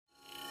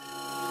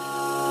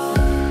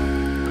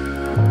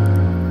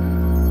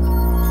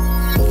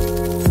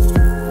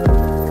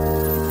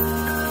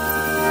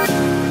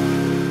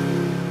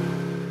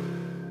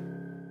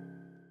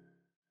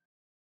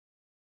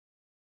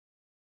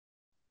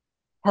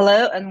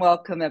Hello and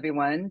welcome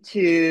everyone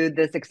to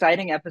this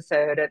exciting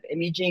episode of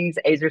Imugene's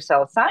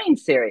azer-cel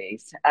Science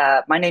Series.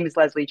 My name is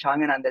Leslie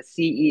Chung and I'm the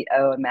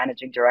CEO and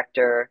Managing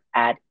Director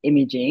at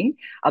Imugene.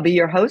 I'll be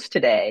your host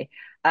today.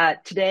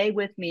 Today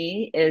with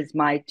me is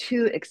my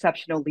two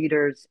exceptional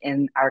leaders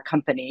in our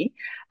company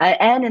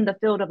and in the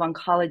field of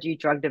oncology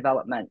drug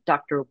development,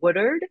 Dr.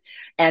 Woodard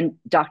and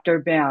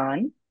Dr.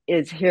 Byon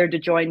is here to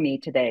join me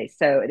today.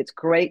 So it's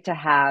great to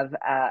have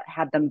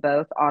them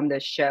both on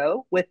this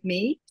show with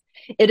me.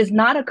 It is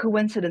not a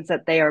coincidence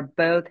that they are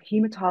both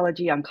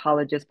hematology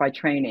oncologists by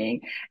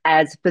training.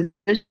 As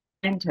physician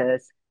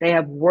scientists, they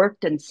have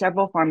worked in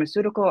several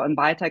pharmaceutical and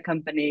biotech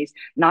companies,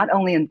 not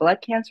only in blood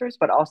cancers,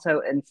 but also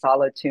in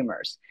solid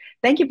tumors.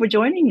 Thank you for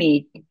joining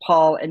me,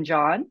 Paul and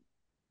John.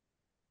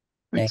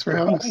 Thanks Thanks for for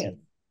having having us. us.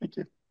 Thank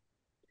you.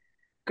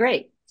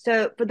 Great.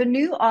 So, for the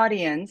new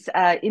audience,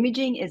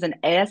 Imugene is an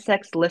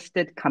ASX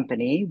listed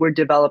company. We're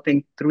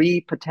developing three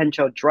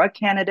potential drug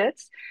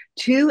candidates,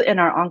 two in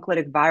our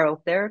oncolytic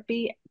viral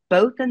therapy,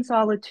 both in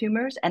solid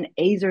tumors, and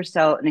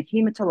azer-cel in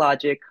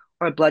hematologic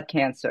or blood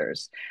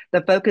cancers.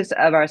 The focus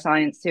of our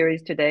science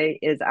series today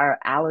is our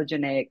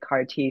allogeneic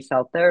CAR T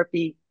cell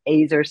therapy,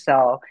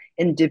 azer-cel,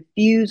 in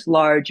diffuse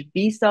large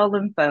B cell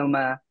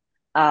lymphoma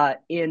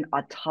in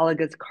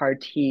autologous CAR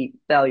T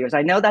failures.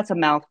 I know that's a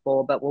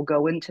mouthful, but we'll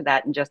go into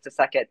that in just a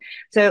second.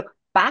 So,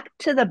 back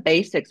to the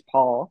basics,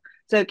 Paul.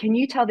 So, can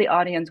you tell the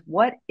audience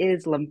what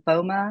is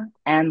lymphoma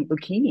and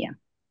leukemia?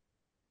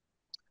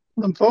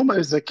 Lymphoma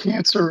is a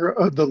cancer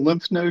of the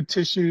lymph node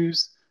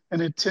tissues, and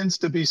it tends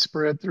to be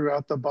spread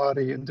throughout the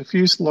body. And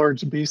diffuse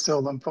large B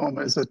cell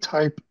lymphoma is a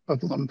type of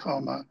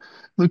lymphoma.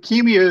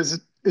 Leukemia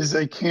is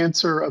a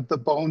cancer of the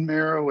bone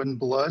marrow and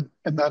blood,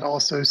 and that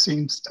also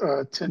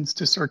tends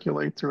to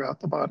circulate throughout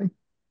the body.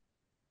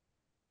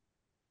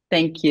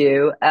 Thank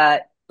you.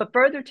 But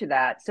further to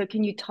that, so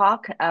can you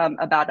talk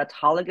about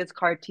autologous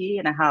CAR T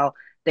and how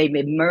they've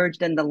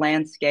emerged in the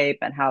landscape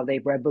and how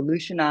they've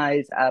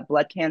revolutionized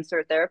blood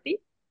cancer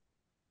therapy?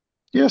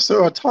 Yeah,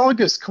 so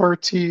autologous CAR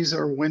Ts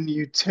are when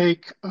you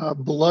take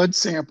blood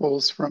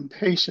samples from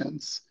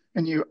patients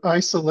and you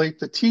isolate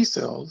the T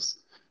cells,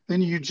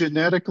 then you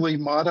genetically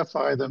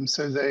modify them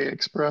so they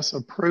express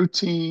a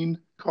protein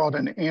called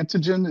an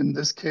antigen, in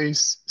this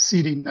case,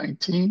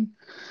 CD19.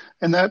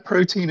 And that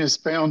protein is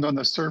found on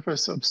the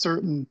surface of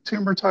certain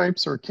tumor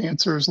types or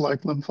cancers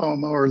like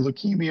lymphoma or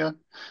leukemia.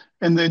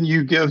 And then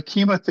you give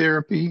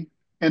chemotherapy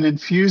and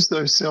infuse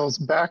those cells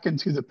back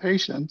into the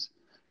patient.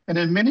 And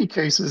in many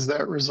cases,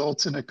 that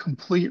results in a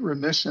complete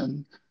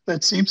remission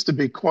that seems to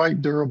be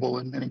quite durable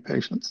in many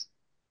patients.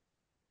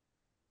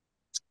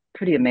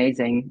 Pretty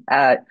amazing.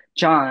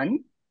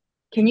 John,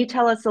 can you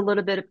tell us a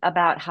little bit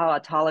about how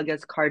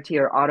autologous CAR T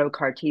or auto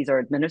CAR Ts are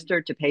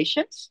administered to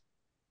patients?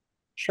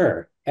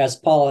 Sure. As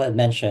Paul had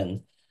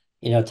mentioned,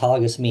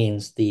 autologous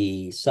means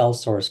the cell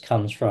source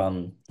comes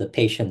from the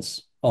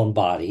patient's own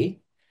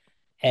body.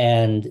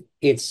 And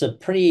it's a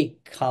pretty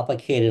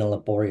complicated and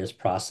laborious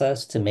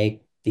process to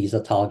make these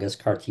autologous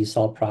CAR T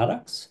cell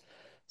products.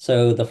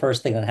 So the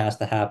first thing that has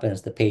to happen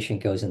is the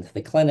patient goes into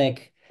the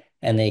clinic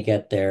and they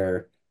get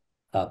their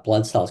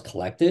blood cells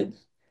collected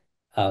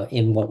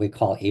in what we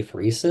call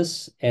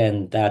apheresis.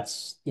 And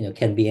that's,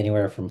 can be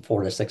anywhere from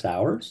 4 to 6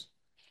 hours.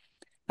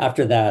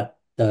 After that,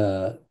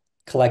 the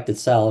collected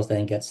cells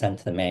then get sent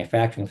to the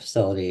manufacturing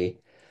facility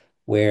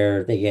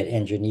where they get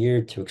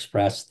engineered to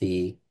express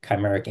the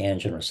chimeric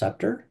antigen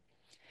receptor.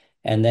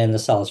 And then the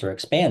cells are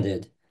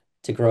expanded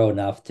to grow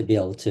enough to be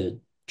able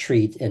to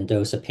treat and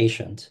dose a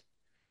patient.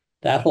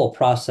 That whole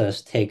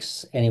process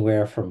takes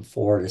anywhere from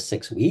 4 to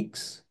 6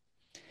 weeks.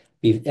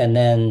 And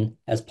then,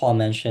 as Paul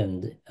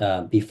mentioned,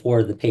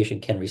 before the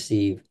patient can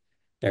receive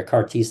their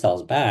CAR T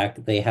cells back,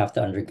 they have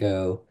to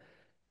undergo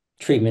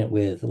treatment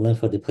with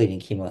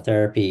lymphodepleting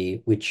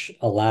chemotherapy, which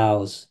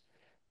allows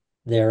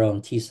their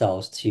own T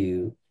cells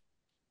to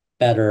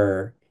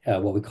better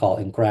what we call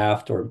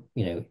engraft or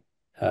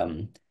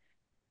um,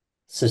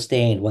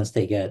 sustained once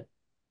they get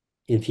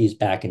infused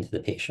back into the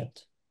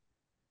patient.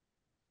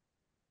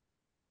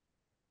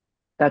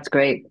 That's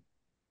great.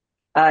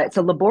 It's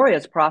a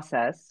laborious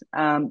process.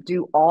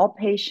 Do all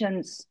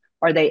patients,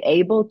 are they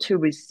able to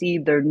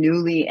receive their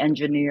newly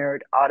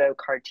engineered auto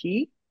CAR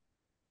T?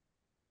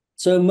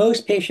 So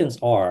most patients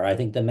are. I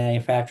think the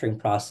manufacturing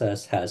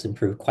process has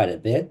improved quite a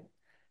bit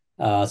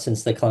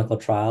since the clinical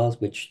trials,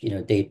 which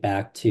date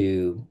back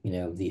to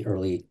the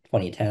early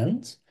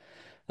 2010s.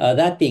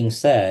 That being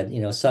said,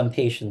 some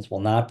patients will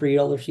not be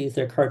able to receive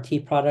their CAR T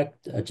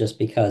product just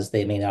because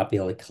they may not be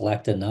able to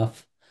collect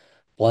enough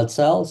blood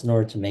cells in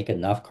order to make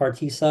enough CAR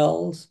T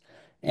cells.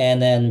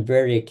 And then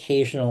very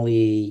occasionally,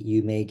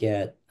 you may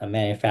get a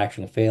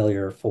manufacturing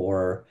failure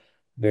for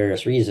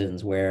various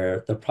reasons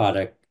where the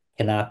product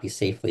cannot be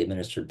safely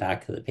administered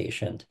back to the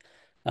patient.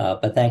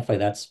 But thankfully,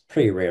 that's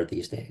pretty rare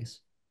these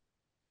days.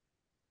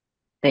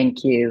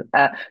 Thank you.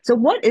 So,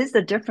 what is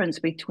the difference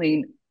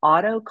between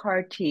auto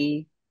CAR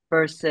T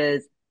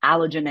versus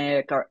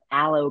allogeneic or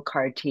allo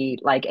CAR T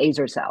like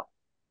azer-cel?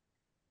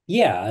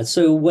 Yeah,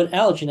 so what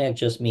allogeneic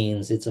just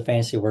means, it's a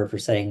fancy word for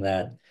saying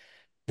that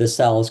the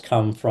cells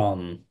come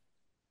from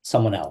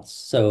someone else.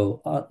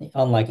 So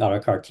unlike auto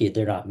CAR T,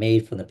 they're not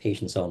made from the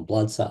patient's own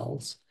blood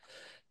cells.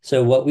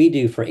 So what we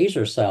do for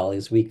azer-cel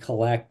is we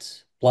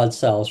collect blood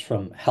cells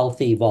from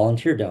healthy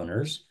volunteer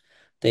donors.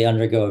 They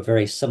undergo a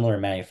very similar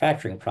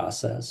manufacturing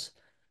process.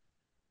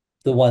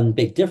 The one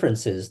big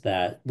difference is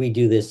that we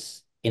do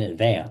this in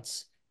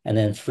advance and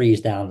then freeze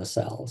down the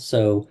cells.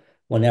 So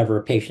whenever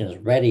a patient is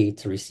ready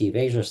to receive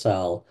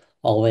azer-cel,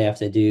 all they have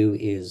to do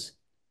is,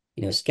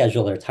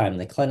 schedule their time in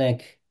the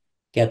clinic,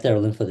 get their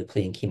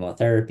lymphodepleting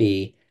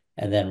chemotherapy,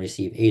 and then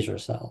receive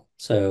azer-cel.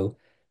 So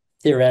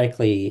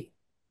theoretically,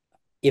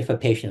 if a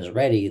patient is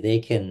ready, they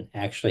can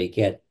actually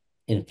get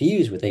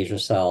infused with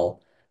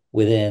azer-cel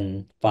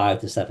within 5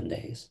 to 7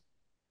 days.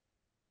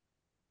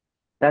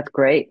 That's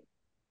great.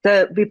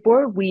 So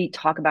before we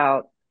talk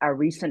about our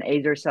recent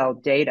azer-cel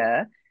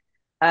data,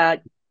 uh,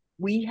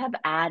 we have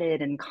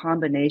added in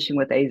combination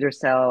with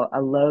azer-cel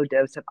a low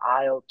dose of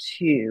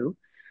IL-2.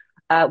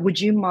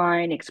 Would you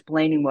mind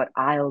explaining what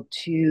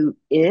IL-2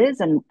 is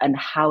and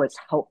how it's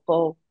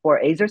helpful for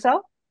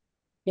azer-cel?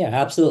 Yeah,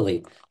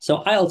 absolutely.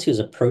 So IL-2 is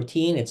a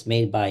protein. It's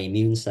made by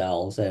immune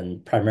cells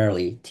and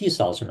primarily T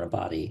cells in our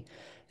body.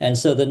 And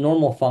so the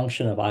normal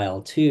function of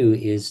IL-2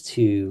 is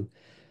to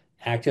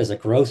act as a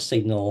growth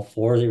signal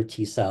for their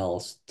T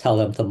cells, tell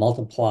them to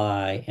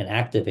multiply and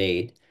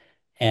activate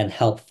and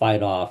help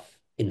fight off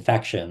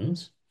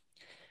infections.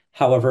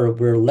 However,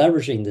 we're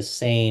leveraging the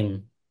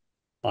same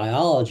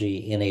biology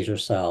in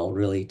azer-cel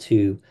really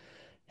to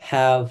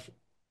have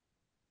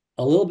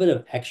a little bit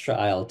of extra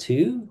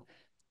IL-2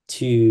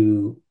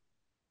 to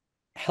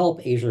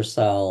help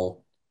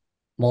azer-cel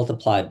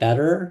multiply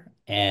better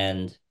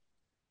and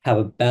have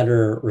a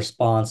better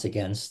response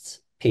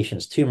against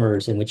patients'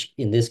 tumors, in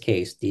this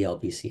case,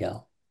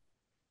 DLBCL.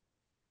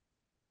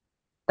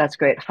 That's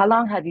great. How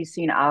long have you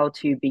seen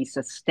IL-2 be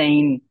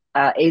sustained,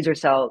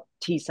 azer-cel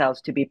T cells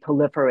to be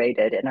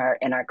proliferated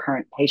in our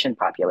current patient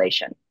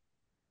population?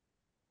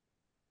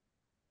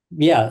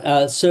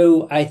 Yeah,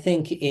 so I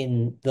think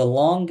in the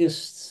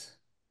longest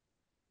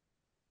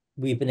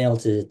we've been able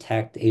to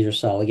detect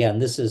azer-cel, again,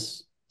 this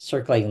is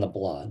circulating in the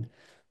blood,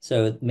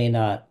 so it may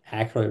not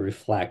accurately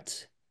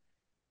reflect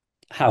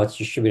how it's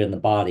distributed in the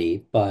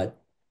body, but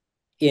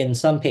in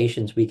some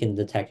patients, we can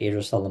detect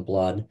azer-cel in the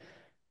blood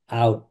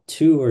out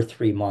 2 or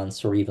 3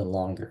 months or even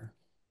longer.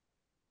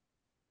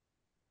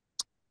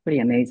 Pretty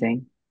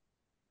amazing.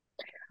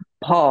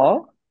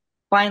 Paul,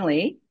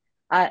 finally,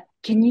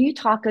 can you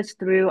talk us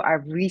through our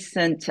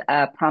recent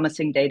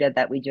promising data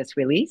that we just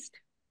released?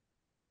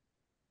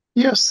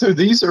 Yes, so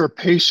these are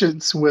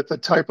patients with a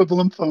type of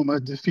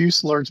lymphoma,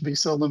 diffuse large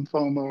B-cell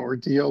lymphoma or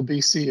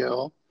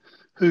DLBCL,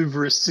 who've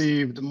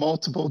received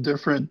multiple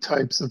different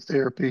types of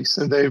therapy.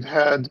 So they've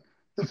had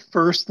the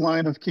first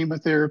line of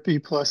chemotherapy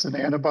plus an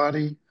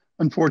antibody.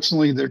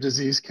 Unfortunately, their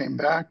disease came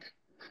back.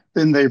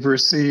 Then they've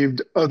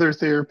received other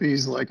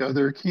therapies like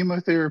other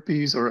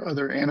chemotherapies or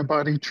other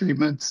antibody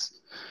treatments.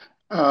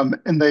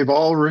 And they've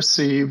all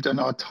received an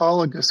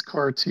autologous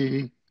CAR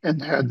T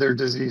and had their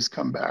disease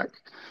come back.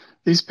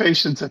 These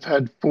patients have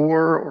had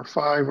 4 or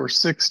 5 or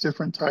 6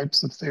 different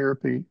types of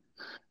therapy.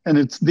 And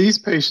it's these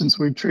patients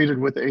we've treated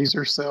with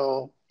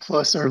azer-cel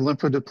plus our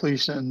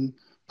lymphodepletion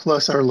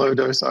plus our low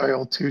dose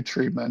IL-2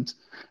 treatment.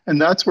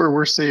 And that's where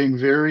we're seeing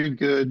very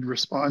good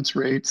response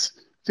rates,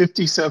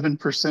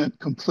 57%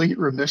 complete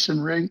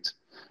remission rate,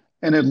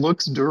 and it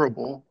looks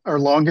durable. Our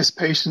longest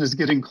patient is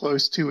getting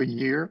close to a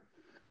year.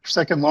 Our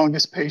second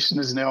longest patient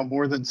is now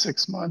more than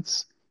 6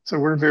 months. So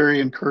we're very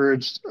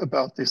encouraged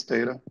about this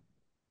data.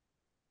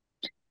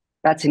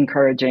 That's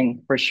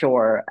encouraging for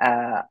sure.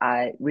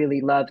 I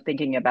really love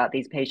thinking about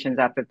these patients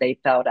after they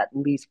failed at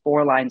least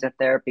 4 lines of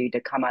therapy to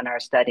come on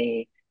our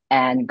study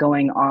and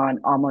going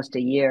on almost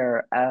a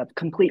year of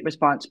complete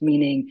response,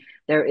 meaning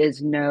there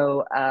is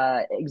no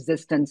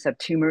existence of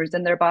tumors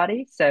in their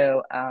body.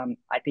 So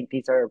I think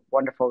these are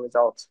wonderful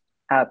results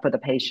for the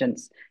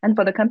patients and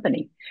for the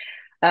company.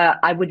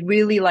 I would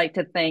really like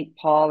to thank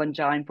Paul and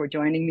John for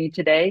joining me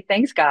today.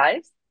 Thanks,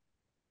 guys.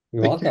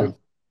 You're Thank welcome. you.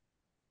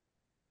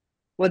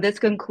 Well, this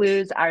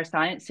concludes our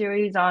science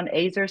series on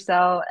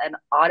azer-cel and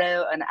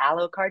auto and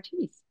allo CAR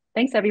Ts.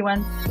 Thanks,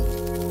 everyone.